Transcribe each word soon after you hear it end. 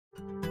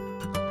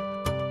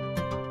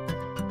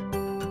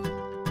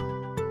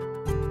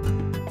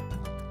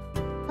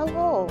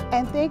Hello,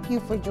 and thank you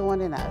for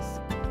joining us.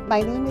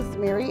 My name is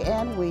Mary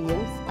Ann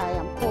Williams. I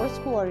am course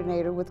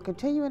coordinator with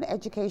continuing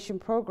education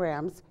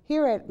programs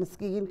here at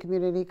Muskegon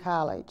Community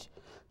College.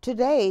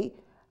 Today,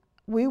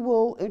 we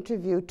will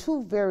interview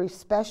two very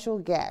special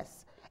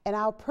guests, and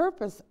our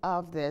purpose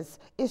of this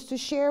is to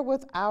share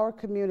with our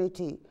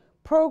community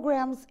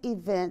programs,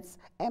 events,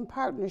 and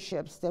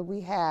partnerships that we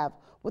have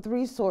with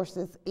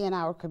resources in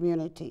our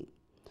community.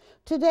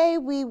 Today,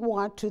 we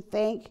want to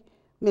thank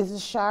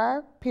Mrs.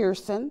 Shar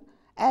Pearson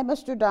and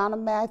Mr. Donna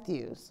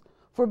Matthews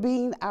for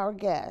being our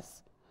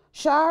guests.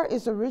 Shar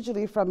is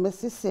originally from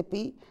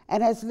Mississippi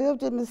and has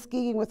lived in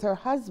Muskegon with her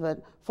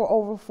husband for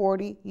over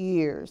 40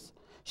 years.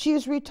 She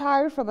is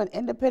retired from an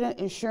independent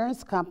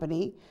insurance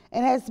company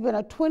and has been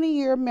a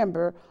 20-year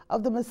member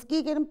of the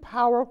Muskegon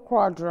Power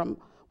Squadron,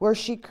 where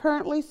she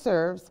currently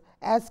serves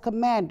as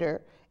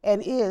commander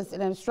and is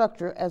an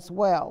instructor as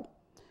well.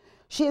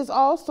 She has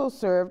also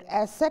served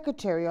as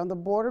secretary on the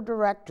board of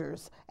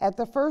directors at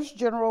the First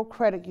General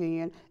Credit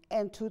Union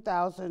in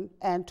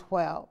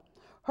 2012.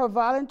 Her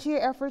volunteer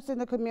efforts in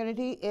the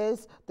community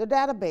is the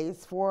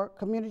database for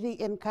Community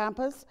in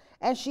Campus,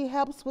 and she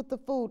helps with the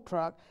food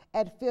truck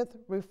at Fifth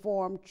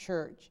Reformed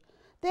Church.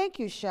 Thank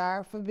you,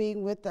 Shar, for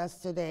being with us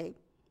today.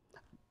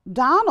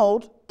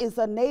 Donald is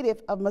a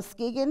native of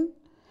Muskegon.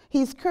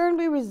 He's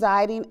currently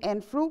residing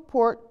in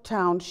Fruitport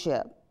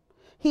Township.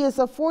 He is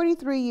a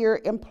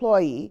 43-year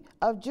employee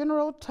of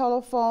General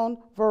Telephone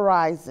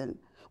Verizon,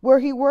 where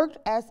he worked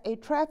as a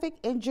traffic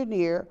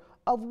engineer,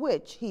 of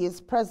which he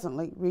is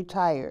presently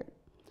retired.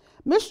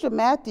 Mr.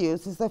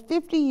 Matthews is a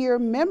 50-year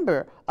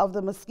member of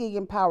the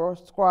Muskegon Power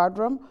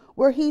Squadron,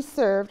 where he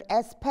served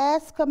as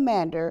past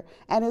commander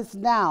and is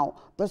now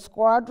the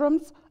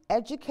squadron's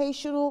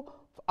educational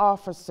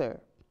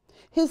officer.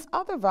 His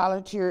other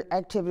volunteer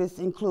activities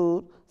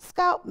include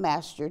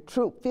Scoutmaster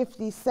Troop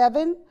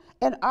 57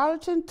 in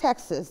Arlington,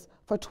 Texas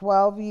for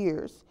 12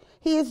 years.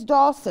 He is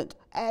docent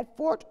at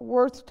Fort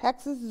Worth,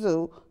 Texas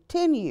Zoo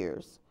 10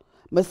 years.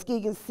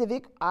 Muskegon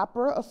Civic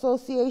Opera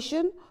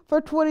Association for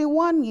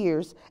 21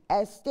 years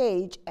as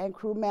stage and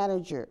crew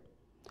manager.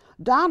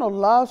 Donald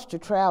loves to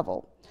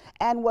travel,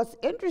 and what's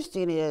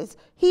interesting is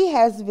he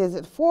has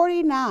visited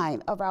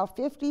 49 of our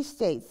 50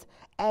 states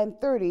and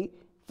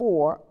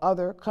 34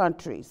 other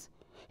countries.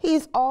 He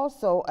is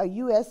also a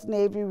U.S.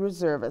 Navy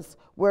reservist,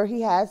 where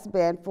he has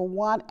been for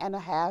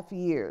 1.5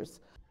 years.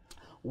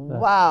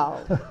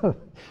 Wow. It's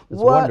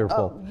what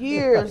wonderful.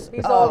 Years.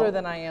 He's older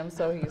than I am,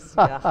 so he's,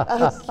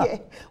 yeah.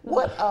 Okay.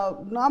 What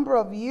a number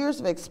of years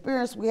of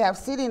experience we have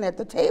sitting at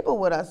the table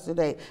with us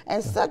today,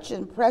 and such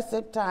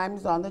impressive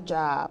times on the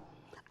job.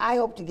 I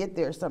hope to get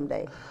there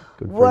someday.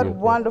 What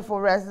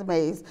wonderful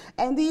resumes.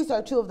 And these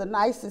are two of the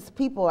nicest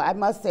people, I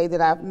must say, that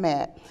I've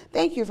met.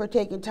 Thank you for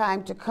taking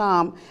time to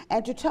come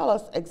and to tell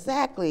us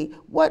exactly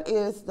what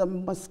is the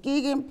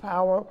Muskegon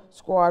Power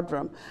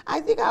Squadron.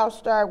 I think I'll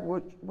start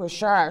with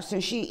Shar,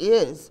 since she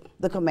is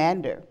the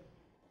commander.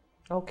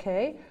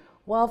 Okay.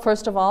 Well,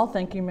 first of all,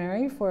 thank you,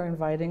 Mary, for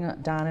inviting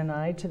Don and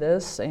I to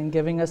this and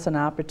giving us an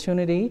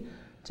opportunity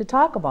to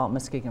talk about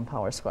Muskegon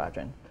Power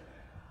Squadron.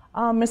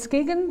 The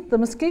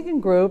Muskegon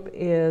group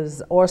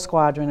is, or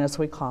squadron as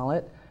we call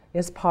it,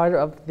 is part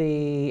of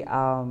the,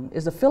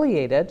 is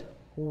affiliated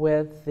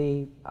with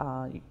the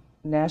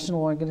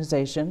national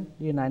organization,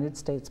 United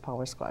States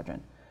Power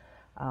Squadron.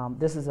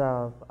 This is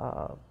a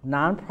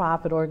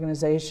nonprofit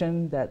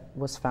organization that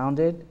was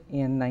founded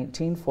in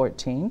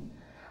 1914.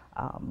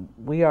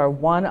 We are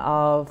one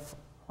of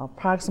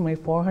approximately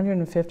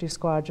 450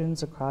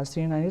 squadrons across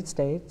the United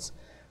States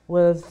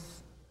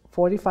with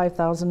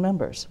 45,000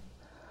 members.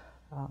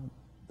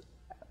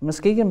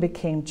 Muskegon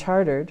became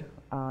chartered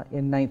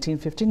in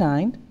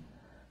 1959,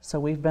 so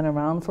we've been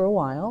around for a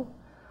while.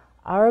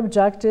 Our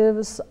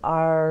objectives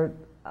are,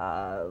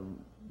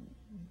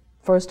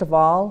 first of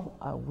all,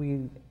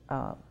 we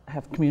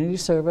have community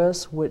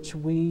service, which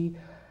we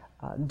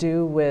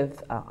do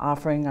with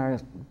offering our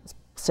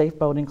safe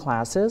boating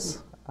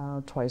classes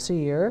twice a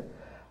year.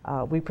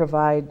 We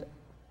provide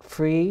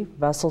free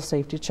vessel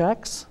safety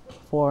checks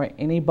for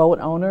any boat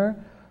owner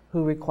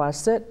who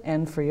requests it,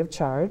 and free of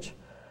charge.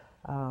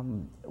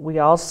 We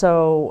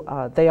also,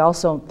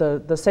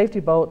 the safety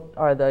boat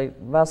or the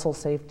vessel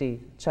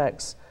safety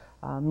checks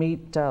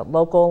meet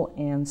local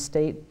and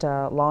state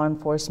law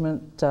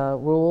enforcement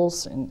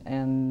rules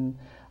and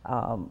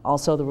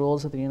also the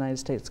rules of the United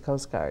States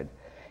Coast Guard.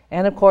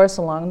 And of course,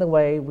 along the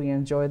way, we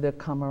enjoy the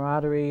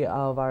camaraderie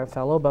of our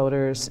fellow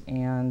boaters,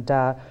 and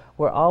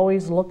we're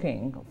always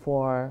looking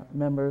for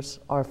members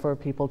or for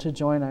people to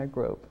join our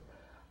group.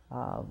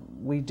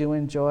 We do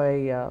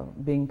enjoy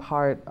being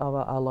part of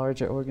a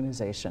larger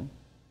organization.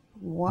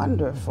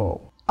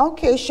 Wonderful.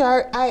 Okay,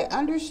 Shar, I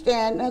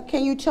understand.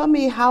 Can you tell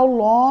me how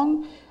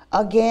long,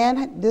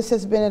 again, this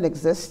has been in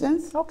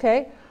existence?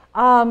 Okay.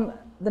 The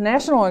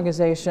national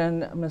organization,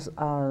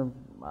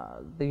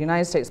 the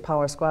United States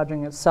Power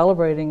Squadron, is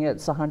celebrating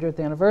its 100th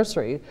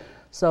anniversary.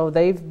 So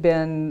they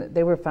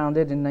were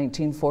founded in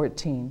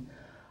 1914.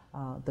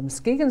 The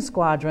Muskegon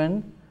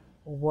Squadron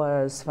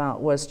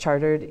was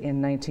chartered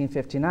in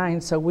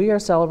 1959, so we are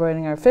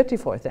celebrating our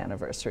 54th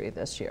anniversary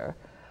this year.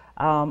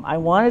 I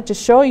wanted to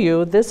show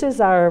you, this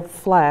is our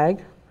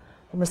flag,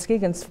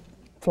 Muskegon's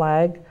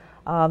flag,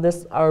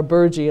 this our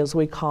burgee as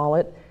we call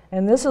it,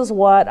 and this is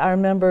what our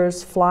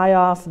members fly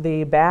off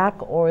the back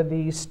or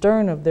the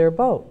stern of their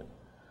boat.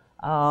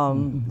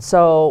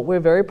 So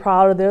we're very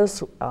proud of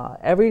this.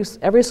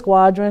 Every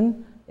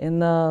squadron in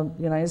the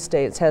United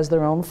States has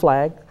their own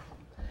flag.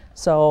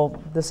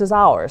 So this is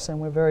ours, and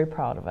we're very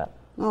proud of it.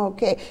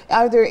 Okay.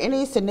 Are there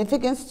any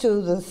significance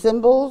to the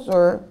symbols,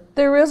 or?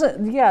 There is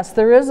yes,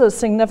 there is a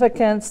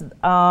significance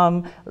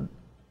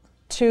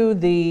to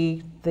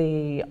the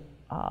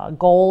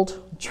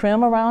gold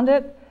trim around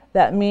it.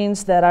 That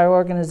means that our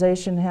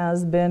organization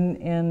has been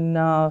in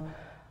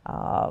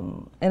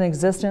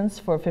existence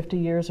for 50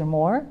 years or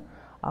more.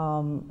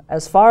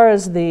 As far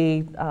as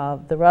the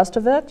rest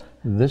of it,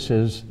 this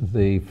is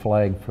the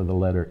flag for the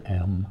letter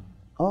M.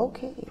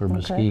 Okay. For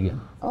Muskegon.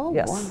 Oh,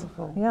 yes.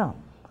 Wonderful. Yeah.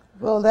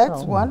 Well,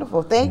 that's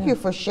wonderful. Thank you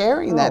for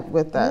sharing that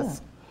with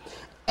us.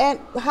 And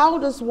how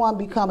does one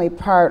become a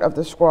part of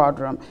the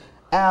squadron?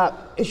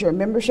 Is your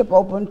membership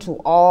open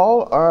to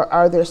all, or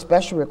are there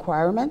special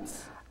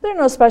requirements? There are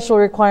no special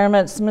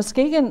requirements.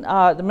 Muskegon,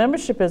 the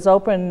membership is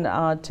open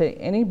to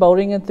any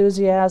boating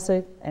enthusiast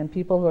and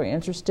people who are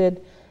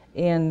interested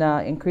in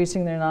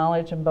increasing their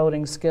knowledge and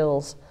boating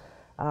skills.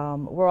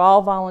 We're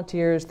all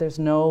volunteers. There's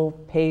no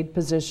paid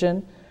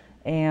position,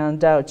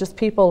 and just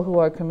people who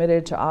are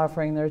committed to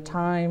offering their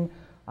time,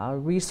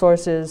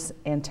 resources,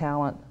 and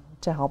talent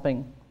to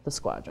helping the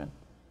squadron.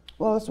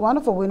 Well, it's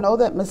wonderful. We know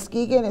that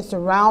Muskegon is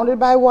surrounded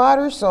by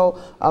water, so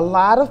a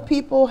lot of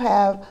people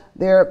have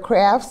their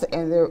crafts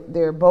and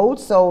their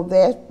boats, so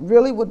that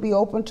really would be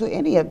open to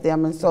any of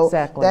them, and so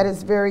that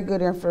is very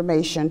good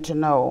information to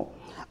know.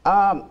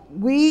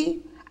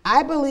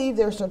 I believe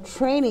there's a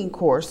training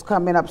course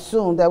coming up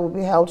soon that will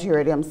be held here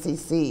at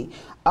MCC.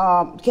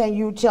 Can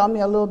you tell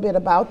me a little bit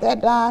about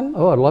that, Don?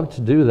 Oh, I'd love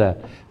to do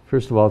that.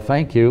 First of all,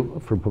 thank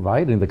you for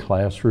providing the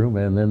classroom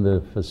and then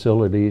the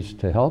facilities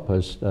to help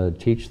us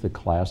teach the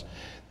class.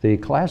 The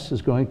class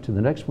is the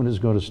next one is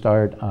going to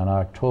start on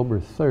October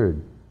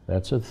 3rd.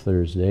 That's a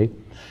Thursday,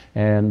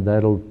 and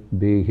that'll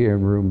be here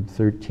in room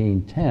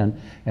 1310.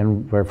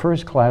 And our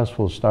first class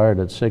will start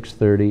at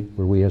 6:30,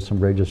 where we have some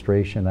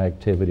registration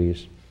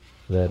activities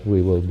that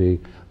we will be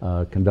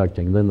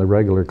conducting. Then the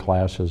regular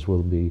classes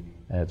will be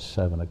at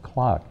 7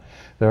 o'clock.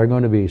 There are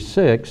going to be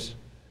 6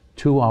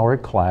 two-hour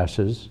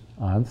classes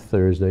on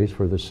Thursdays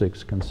for the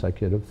 6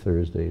 consecutive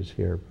Thursdays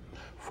here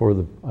for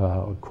the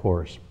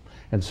course.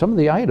 And some of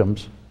the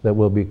items that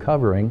we'll be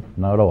covering,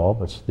 not all,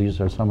 but these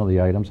are some of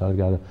the items. I've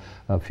got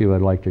a few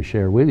I'd like to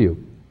share with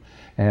you.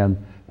 And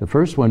the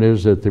first one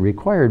is that the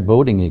required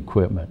boating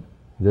equipment.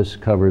 This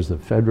covers the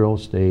federal,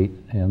 state,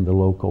 and the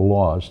local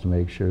laws to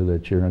make sure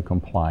that you're in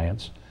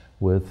compliance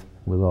with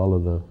all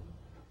of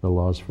the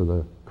laws for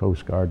the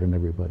Coast Guard and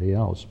everybody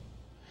else.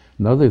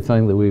 Another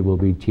thing that we will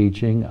be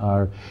teaching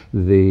are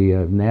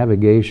the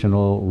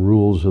navigational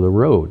rules of the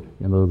road.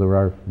 You know, there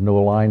are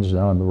no lines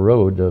on the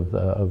road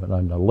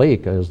on the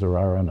lake as there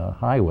are on a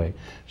highway.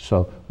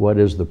 So what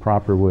is the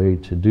proper way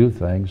to do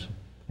things?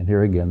 And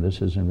here again,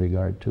 this is in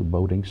regard to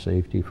boating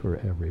safety for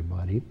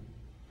everybody.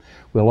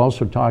 We'll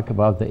also talk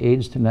about the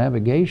aids to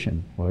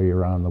navigation while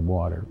you're on the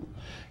water.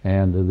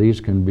 And these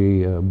can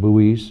be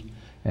buoys,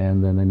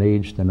 and then an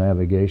aid to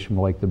navigation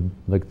like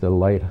the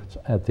light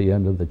at the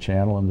end of the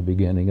channel and the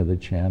beginning of the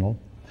channel,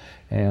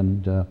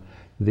 and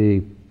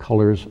the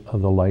colors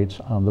of the lights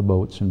on the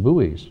boats and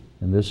buoys.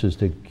 And this is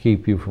to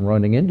keep you from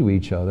running into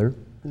each other,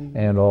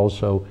 and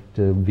also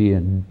to be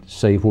in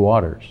safe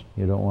waters.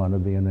 You don't want to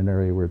be in an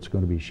area where it's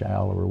going to be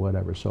shallow or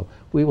whatever. So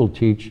we will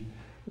teach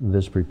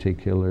this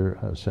particular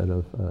set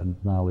of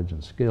knowledge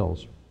and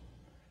skills.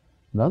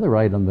 Another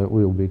item that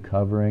we'll be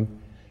covering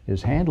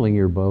is handling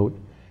your boat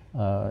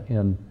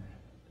in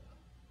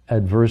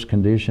adverse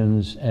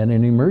conditions and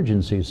in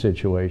emergency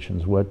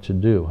situations, what to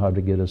do, how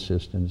to get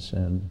assistance,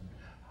 and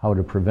how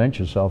to prevent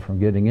yourself from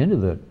getting into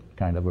that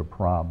kind of a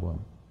problem.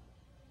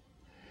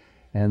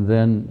 And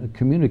then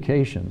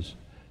communications.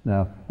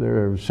 Now,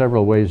 there are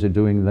several ways of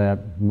doing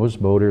that.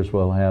 Most boaters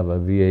will have a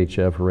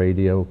VHF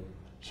radio.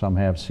 Some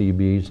have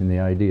CBs, and the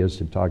idea is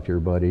to talk to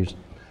your buddies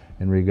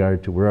in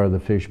regard to where are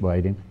the fish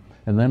biting.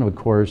 And then, of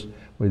course,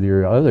 with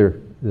your the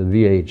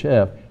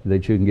VHF,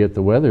 that you can get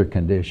the weather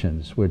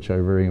conditions, which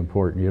are very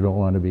important. You don't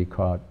want to be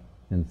caught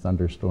in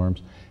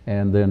thunderstorms.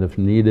 And then, if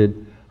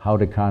needed, how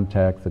to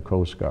contact the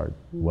Coast Guard,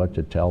 what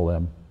to tell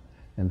them,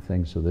 and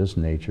things of this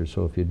nature.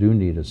 So if you do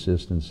need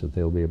assistance, that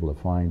they'll be able to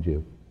find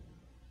you.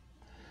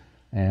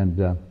 And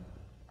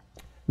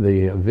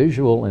the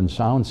visual and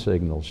sound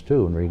signals,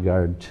 too, in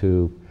regard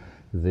to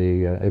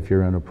if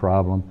you're in a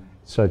problem,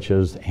 such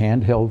as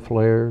handheld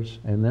flares,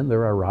 and then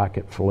there are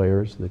rocket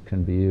flares that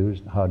can be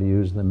used, how to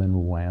use them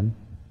and when.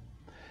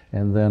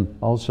 And then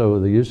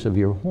also the use of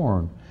your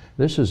horn.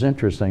 This is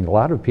interesting. A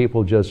lot of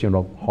people just,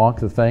 honk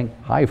the thing,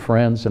 hi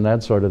friends, and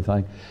that sort of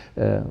thing.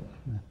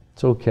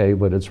 It's okay,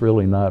 but it's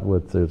really not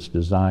what it's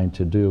designed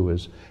to do.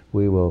 Is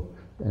we will,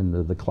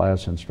 in the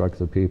class, instruct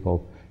the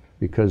people,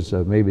 because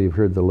maybe you've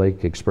heard the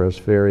Lake Express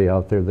ferry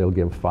out there, they'll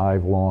give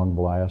 5 long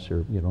blasts,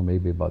 or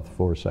maybe about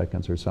 4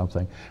 seconds or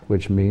something,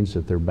 which means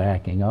that they're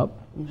backing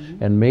up.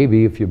 And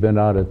maybe if you've been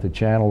out at the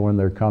channel when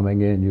they're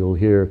coming in, you'll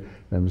hear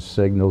them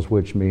signals,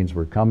 which means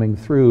we're coming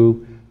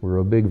through, we're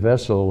a big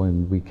vessel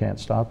and we can't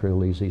stop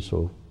real easy,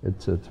 so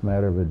it's a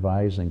matter of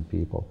advising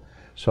people.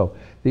 So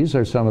these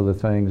are some of the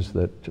things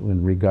that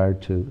in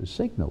regard to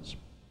signals.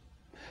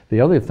 The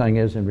other thing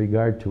is in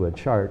regard to a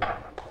chart.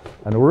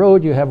 On a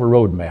road, you have a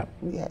road map.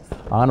 Yes.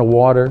 On a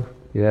water,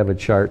 you have a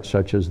chart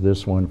such as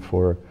this one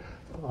for,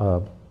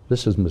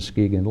 this is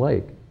Muskegon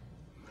Lake.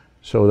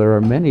 So there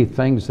are many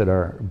things that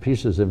are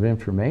pieces of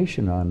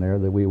information on there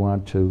that we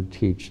want to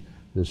teach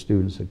the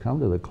students that come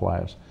to the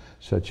class,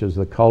 such as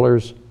the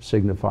colors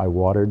signify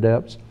water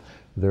depths.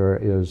 There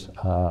is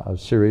a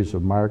series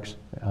of marks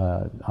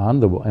on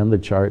the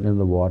chart and in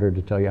the water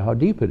to tell you how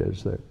deep it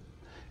is there.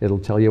 It'll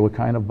tell you what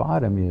kind of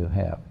bottom you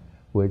have,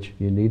 which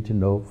you need to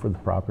know for the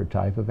proper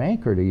type of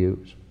anchor to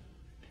use.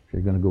 If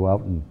you're going to go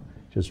out and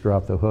just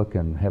drop the hook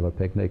and have a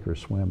picnic or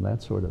swim,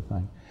 that sort of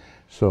thing.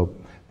 So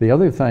the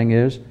other thing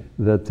is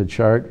that the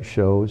chart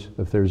shows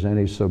if there's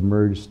any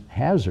submerged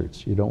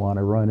hazards. You don't want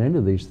to run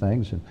into these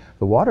things. And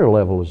the water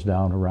level is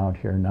down around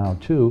here now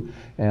too.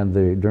 And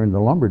during the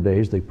lumber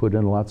days, they put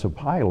in lots of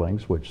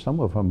pilings, which some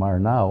of them are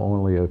now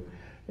only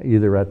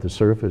either at the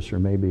surface or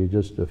maybe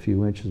just a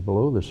few inches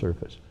below the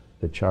surface.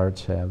 The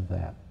charts have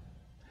that.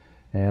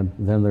 And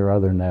then there are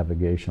other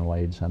navigational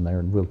aids on there,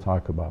 and we'll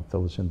talk about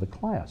those in the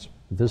class.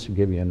 This will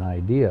give you an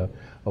idea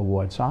of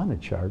what's on a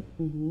chart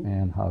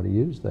and how to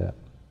use that.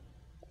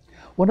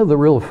 One of the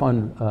real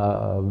fun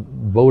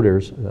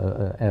boaters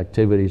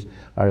activities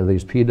are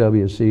these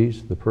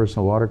PWCs, the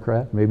personal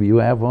watercraft. Maybe you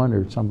have one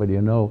or somebody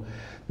you know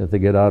that they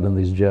get out on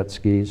these jet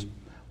skis.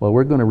 Well,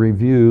 we're going to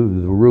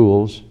review the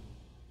rules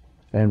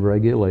and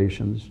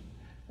regulations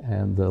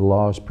and the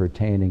laws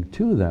pertaining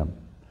to them,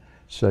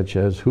 such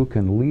as who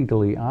can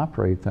legally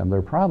operate them. There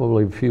are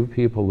probably a few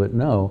people that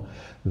know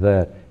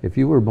that if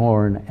you were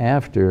born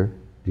after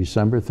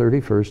December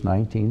 31st,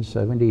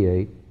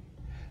 1978,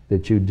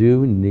 that you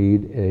do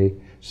need a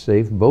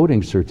safe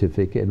boating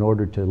certificate in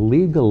order to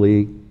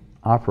legally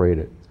operate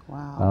it.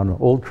 Wow. Now, an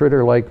old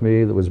critter like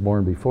me that was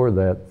born before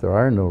that, there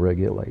are no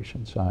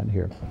regulations on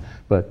here.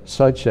 But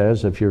such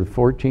as if you're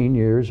 14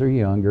 years or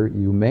younger,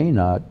 you may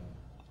not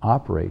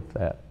operate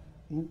that.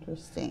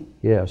 Interesting.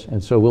 Yes,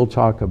 and so we'll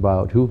talk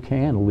about who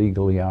can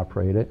legally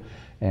operate it,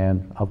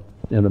 and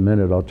in a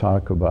minute I'll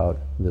talk about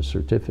the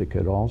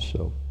certificate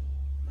also.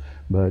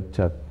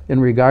 But in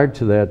regard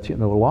to that, the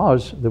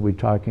laws that we're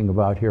talking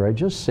about here are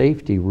just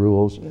safety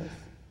rules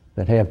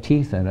that have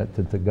teeth in it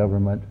that the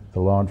government,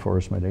 the law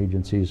enforcement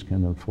agencies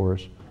can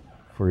enforce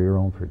for your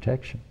own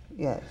protection.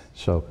 Yes.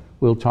 So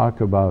we'll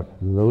talk about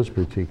those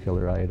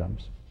particular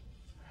items.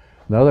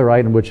 Another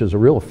item, which is a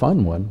real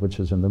fun one, which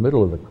is in the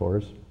middle of the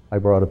course, I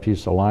brought a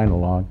piece of line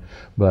along,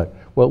 but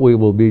what we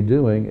will be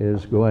doing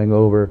is going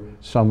over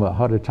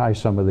how to tie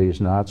some of these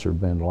knots or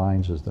bend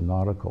lines is the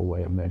nautical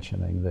way of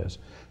mentioning this.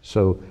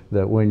 So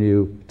that when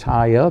you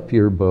tie up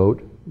your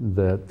boat,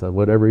 that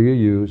whatever you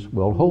use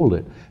will hold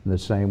it. In the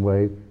same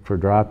way for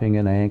dropping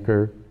an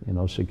anchor,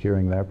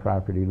 securing that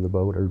property to the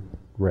boat, or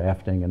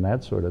rafting and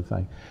that sort of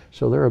thing.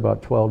 So there are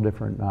about 12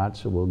 different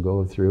knots that we'll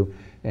go through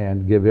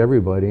and give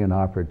everybody an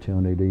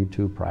opportunity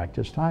to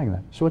practice tying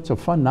them. So it's a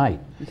fun night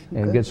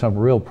and get some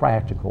real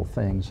practical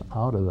things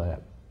out of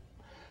that.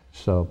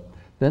 So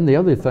then the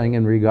other thing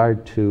in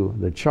regard to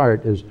the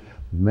chart is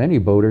many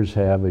boaters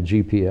have a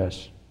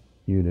GPS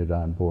unit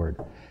on board,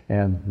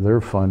 and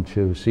they're fun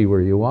to see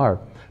where you are.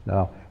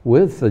 Now,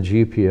 with the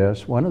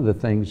GPS, one of the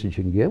things that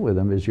you can get with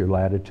them is your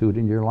latitude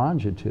and your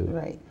longitude.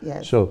 Right,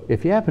 yes. So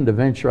if you happen to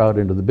venture out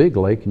into the big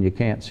lake and you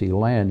can't see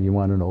land, you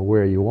want to know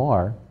where you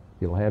are,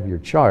 you'll have your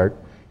chart,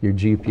 your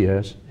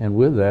GPS, and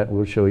with that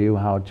we'll show you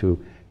how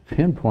to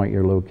pinpoint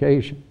your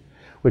location,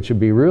 which would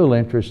be real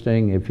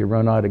interesting if you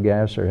run out of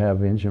gas or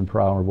have engine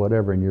problem or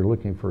whatever and you're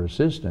looking for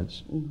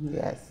assistance.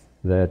 Yes.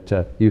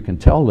 That you can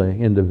tell the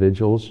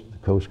individuals, the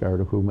Coast Guard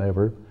or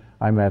whomever,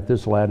 I'm at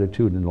this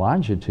latitude and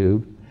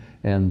longitude,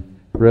 and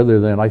rather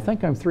than, I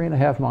think I'm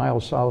 3.5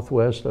 miles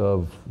southwest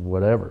of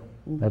whatever.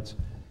 That's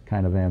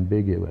kind of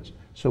ambiguous.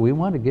 So we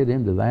want to get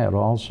into that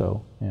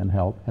also and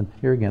help. And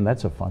here again,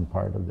 that's a fun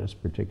part of this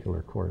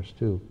particular course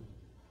too.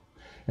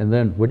 And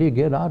then what do you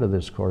get out of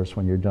this course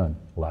when you're done?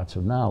 Lots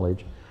of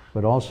knowledge,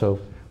 but also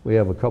we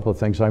have a couple of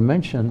things. I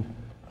mentioned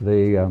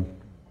the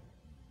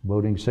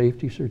boating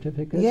safety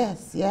certificate.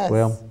 Yes, yes.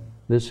 Well,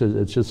 it's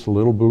just a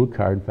little blue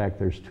card. In fact,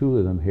 there's 2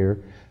 of them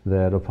here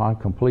that upon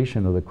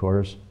completion of the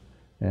course,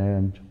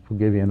 and we'll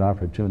give you an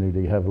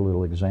opportunity to have a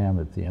little exam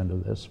at the end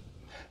of this,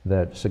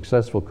 that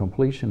successful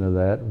completion of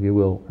that, you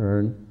will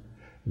earn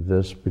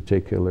this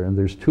particular, and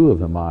there's 2 of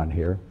them on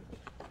here,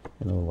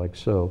 like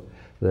so,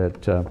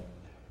 that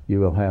you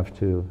will have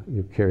to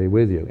carry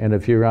with you. And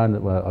if you're on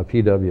a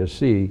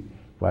PWC,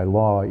 by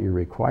law, you're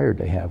required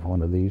to have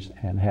one of these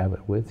and have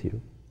it with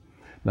you.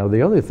 Now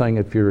the other thing,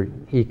 if you're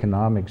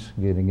economics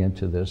getting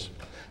into this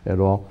at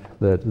all,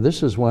 that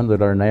this is one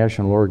that our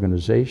national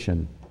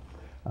organization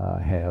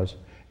has,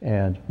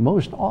 and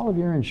most all of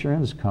your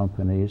insurance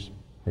companies,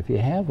 if you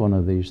have one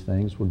of these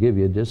things, will give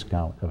you a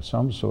discount of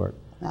some sort.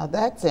 Now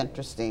that's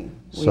interesting.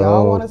 We So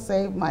all want to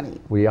save money.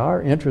 we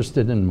are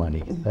interested in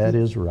money. That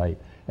is right.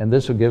 And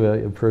this will give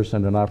a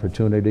person an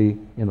opportunity,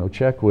 you know,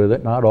 check with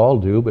it. Not all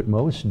do, but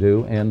most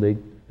do, and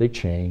they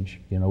change.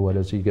 You know, what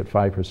is it? You get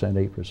 5%,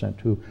 8%,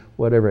 2%,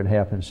 whatever it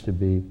happens to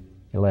be.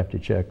 You'll have to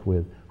check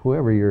with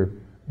whoever your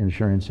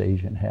insurance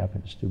agent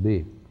happens to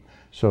be.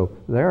 So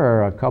there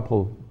are a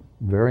couple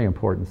very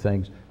important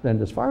things. Then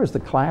as far as the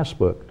class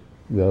book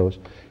goes,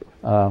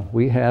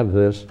 we have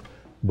this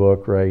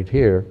book right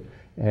here,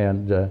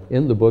 and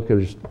in the book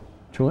there's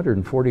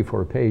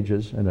 244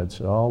 pages, and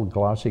it's all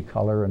glossy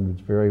color, and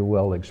it's very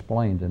well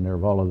explained in there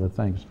of all of the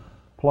things,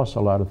 plus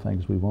a lot of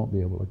things we won't be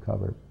able to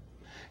cover.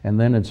 And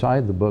then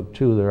inside the book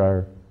too, there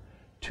are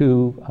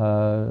 2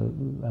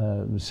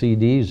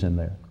 CDs in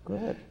there.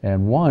 Good.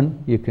 And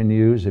one you can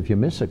use if you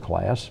miss a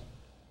class,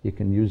 you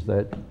can use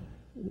that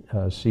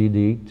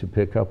CD to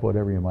pick up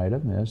whatever you might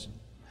have missed.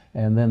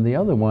 And then the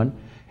other one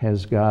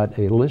has got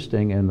a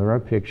listing, and there are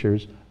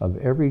pictures of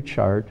every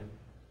chart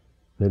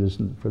that is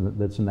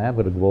that's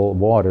navigable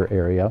water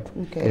area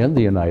in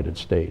the United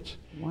States.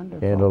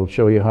 Wonderful. And it'll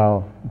show you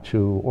how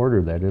to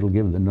order that. It'll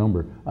give the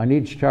number. On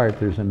each chart,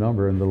 there's a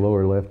number in the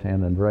lower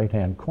left-hand and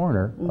right-hand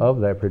corner of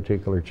that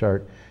particular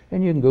chart.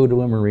 And you can go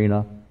to a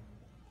marina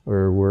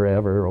or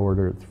wherever,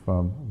 order it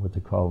from what they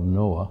call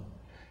NOAA.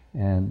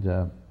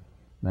 And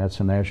that's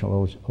the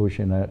National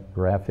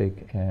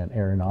Oceanographic and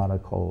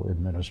Aeronautical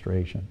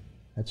Administration.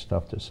 That's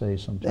tough to say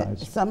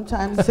sometimes.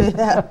 Sometimes they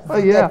have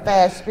Yeah.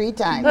 fast 3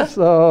 times.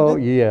 So,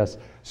 yes.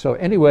 So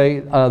anyway,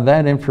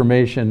 that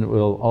information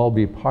will all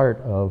be part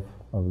of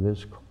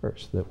this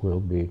course that we'll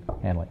be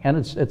handling. And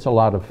it's a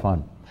lot of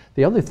fun.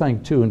 The other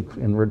thing too,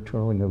 and we're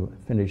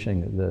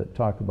finishing the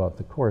talk about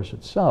the course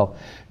itself,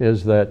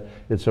 is that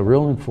it's a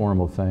real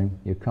informal thing.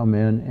 You come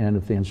in, and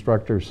if the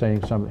instructor is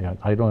saying something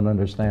I don't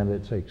understand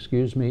it, say,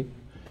 excuse me,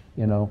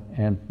 you know,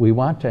 and we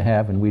want to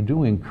have, and we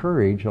do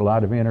encourage a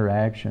lot of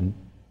interaction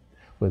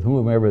with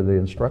whomever the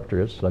instructor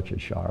is, such as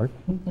Shar,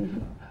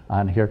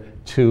 on here,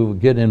 to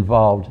get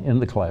involved in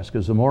the class,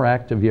 because the more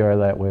active you are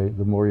that way,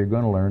 the more you're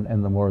going to learn,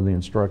 and the more the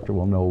instructor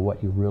will know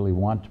what you really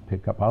want to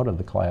pick up out of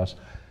the class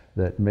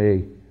that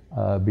may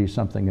be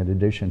something in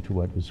addition to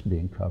what is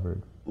being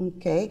covered.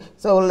 Okay,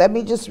 so let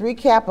me just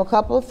recap a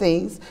couple of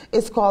things.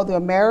 It's called the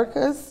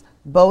America's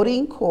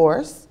Boating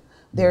Course.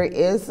 There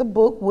is a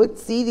book with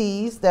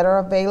CDs that are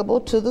available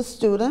to the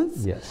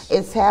students. Yes.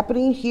 It's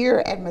happening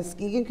here at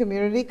Muskegon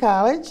Community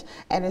College,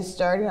 and it's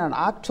starting on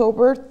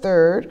October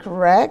 3rd,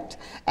 correct?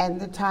 And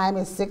the time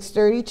is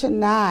 6:30 to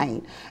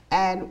 9.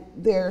 And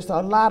there's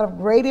a lot of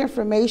great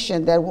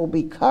information that will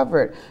be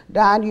covered.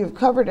 Don, you've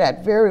covered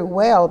that very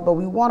well, but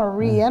we want to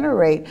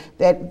reiterate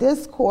that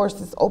this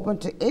course is open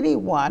to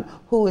anyone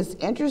who is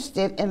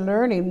interested in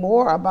learning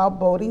more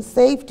about boating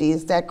safety.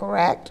 Is that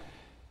correct?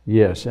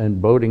 Yes,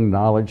 and boating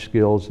knowledge,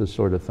 skills, this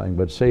sort of thing,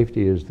 but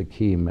safety is the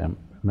key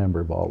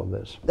member of all of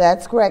this.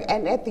 That's correct.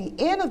 And at the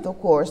end of the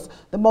course,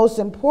 the most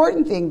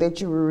important thing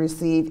that you will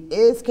receive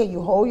is, can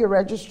you hold your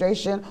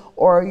registration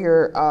or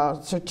your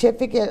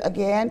certificate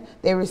again?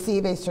 They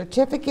receive a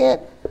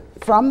certificate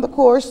from the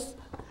course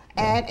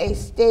and a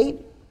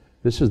state.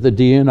 This is the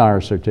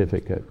DNR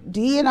certificate.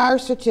 DNR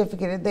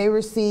certificate that they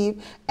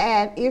receive.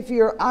 And if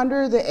you're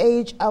under the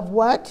age of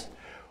what?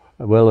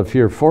 Well, if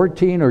you're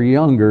 14 or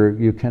younger,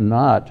 you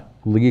cannot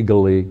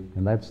legally,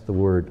 and that's the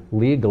word,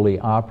 legally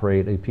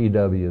operate a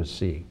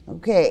PWC.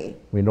 Okay.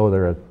 We know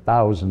there are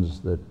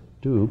thousands that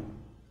do.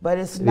 But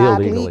it's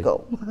not illegally.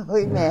 legal.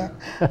 Amen.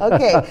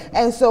 Okay,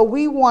 and so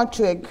we want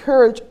to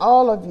encourage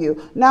all of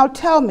you. Now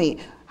tell me,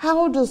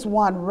 how does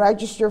one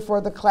register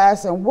for the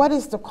class, and what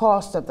is the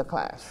cost of the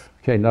class?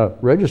 Okay, now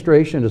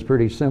registration is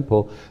pretty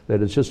simple,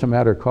 that it's just a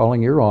matter of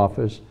calling your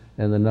office,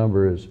 and the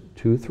number is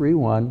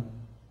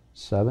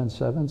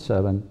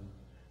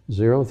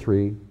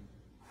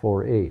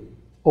 231-777-0348.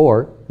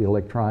 Or the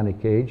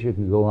electronic age, you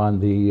can go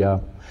on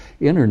the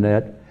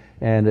internet,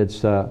 and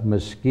it's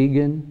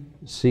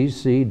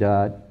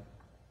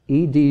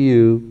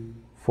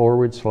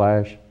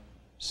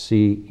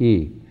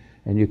muskegoncc.edu/CE,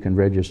 and you can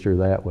register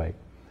that way.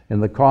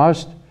 And the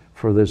cost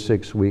for this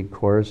 6-week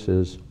course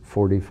is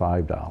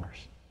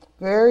 $45.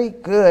 Very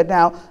good.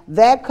 Now,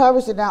 that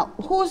covers it. Now,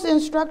 who's the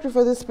instructor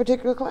for this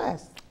particular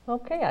class?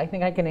 Okay, I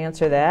think I can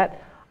answer that.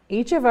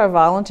 Each of our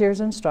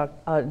volunteers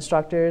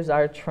instructors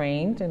are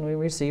trained, and we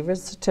receive a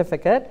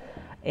certificate,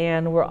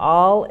 and we're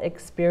all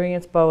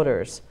experienced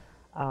boaters.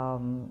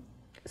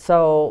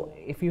 So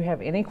if you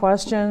have any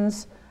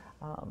questions,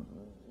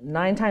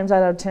 9 times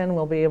out of 10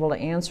 we'll be able to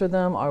answer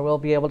them, or we'll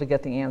be able to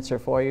get the answer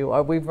for you,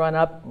 or we've run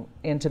up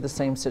into the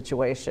same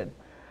situation.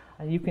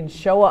 You can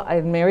show up,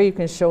 and Mary, you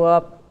can show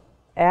up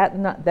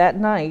at that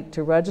night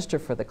to register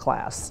for the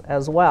class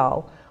as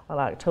well on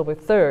October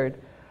 3rd.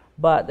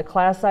 But the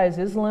class size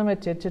is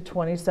limited to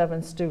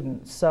 27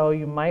 students, so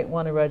you might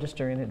want to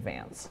register in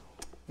advance.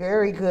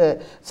 Very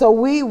good. So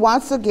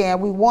once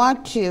again, we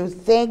want to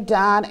thank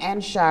Don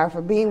and Shar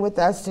for being with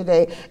us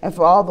today and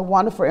for all the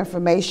wonderful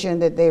information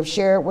that they've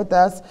shared with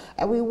us.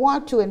 And we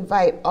want to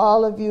invite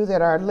all of you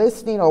that are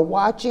listening or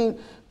watching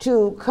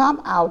to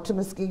come out to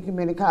Muskegon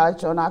Community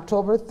College on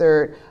October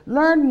 3rd.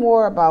 Learn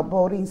more about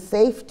boating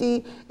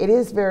safety. It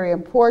is very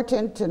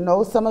important to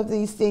know some of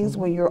these things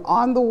when you're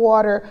on the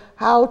water,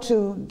 how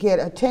to get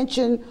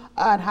attention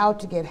and how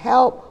to get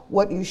help,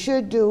 what you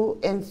should do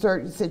in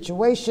certain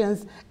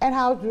situations, and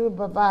how to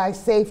provide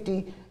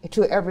safety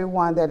to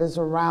everyone that is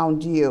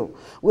around you.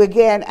 We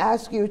again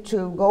ask you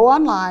to go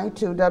online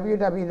to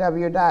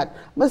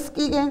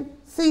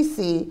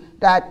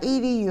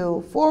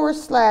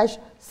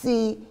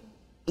www.muskegoncc.edu/CE.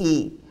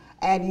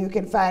 And you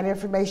can find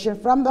information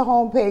from the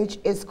homepage.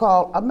 It's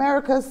called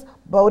America's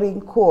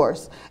Boating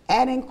Course.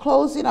 And in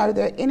closing, are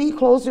there any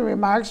closing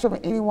remarks from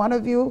any one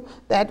of you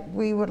that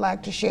we would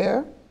like to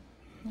share?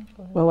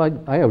 Well,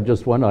 I have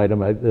just one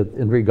item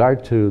in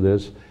regard to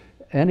this.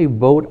 Any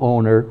boat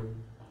owner,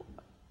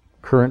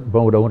 current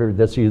boat owner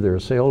that's either a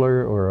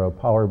sailor or a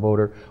power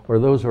boater, or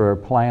those who are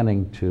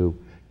planning to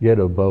get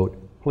a boat,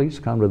 please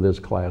come to this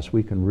class.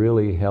 We can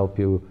really help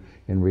you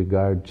in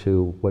regard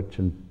to what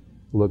to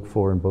look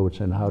for in boats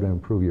and how to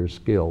improve your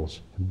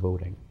skills in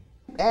boating.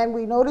 And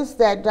we noticed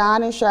that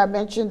Don and Shar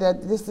mentioned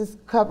that this is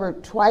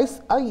covered twice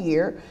a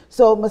year.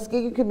 So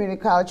Muskegon Community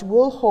College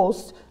will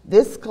host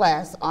this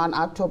class on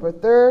October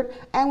 3rd,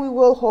 and we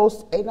will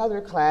host another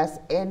class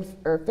in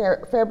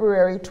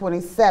February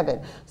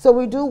 27th. So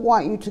we do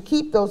want you to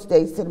keep those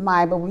dates in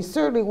mind, but we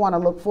certainly want to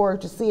look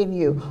forward to seeing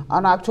you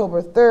on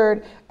October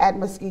 3rd at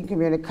Muskegon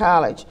Community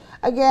College.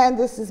 Again,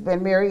 this has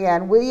been Mary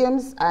Ann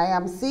Williams. I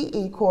am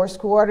CE Course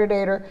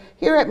Coordinator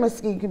here at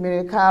Muskegon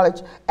Community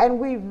College, and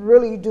we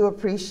really do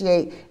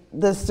appreciate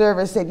the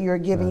service that you're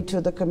giving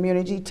to the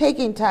community,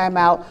 taking time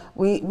out.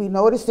 We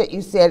noticed that you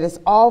said it's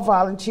all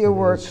volunteer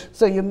work,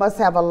 so you must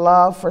have a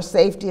love for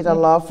safety and a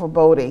love for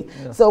boating.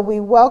 Yeah. So we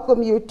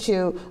welcome you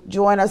to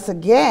join us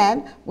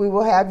again. We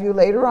will have you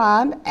later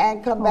on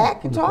and come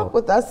back and talk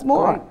with us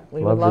more.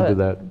 We would love to do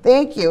that.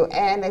 Thank you.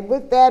 And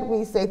with that,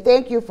 we say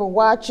thank you for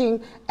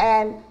watching,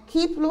 and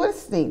keep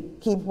listening,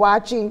 keep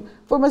watching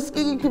for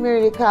Muskegon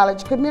Community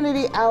College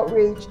Community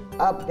Outreach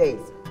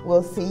Updates.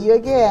 We'll see you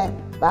again.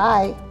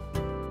 Bye.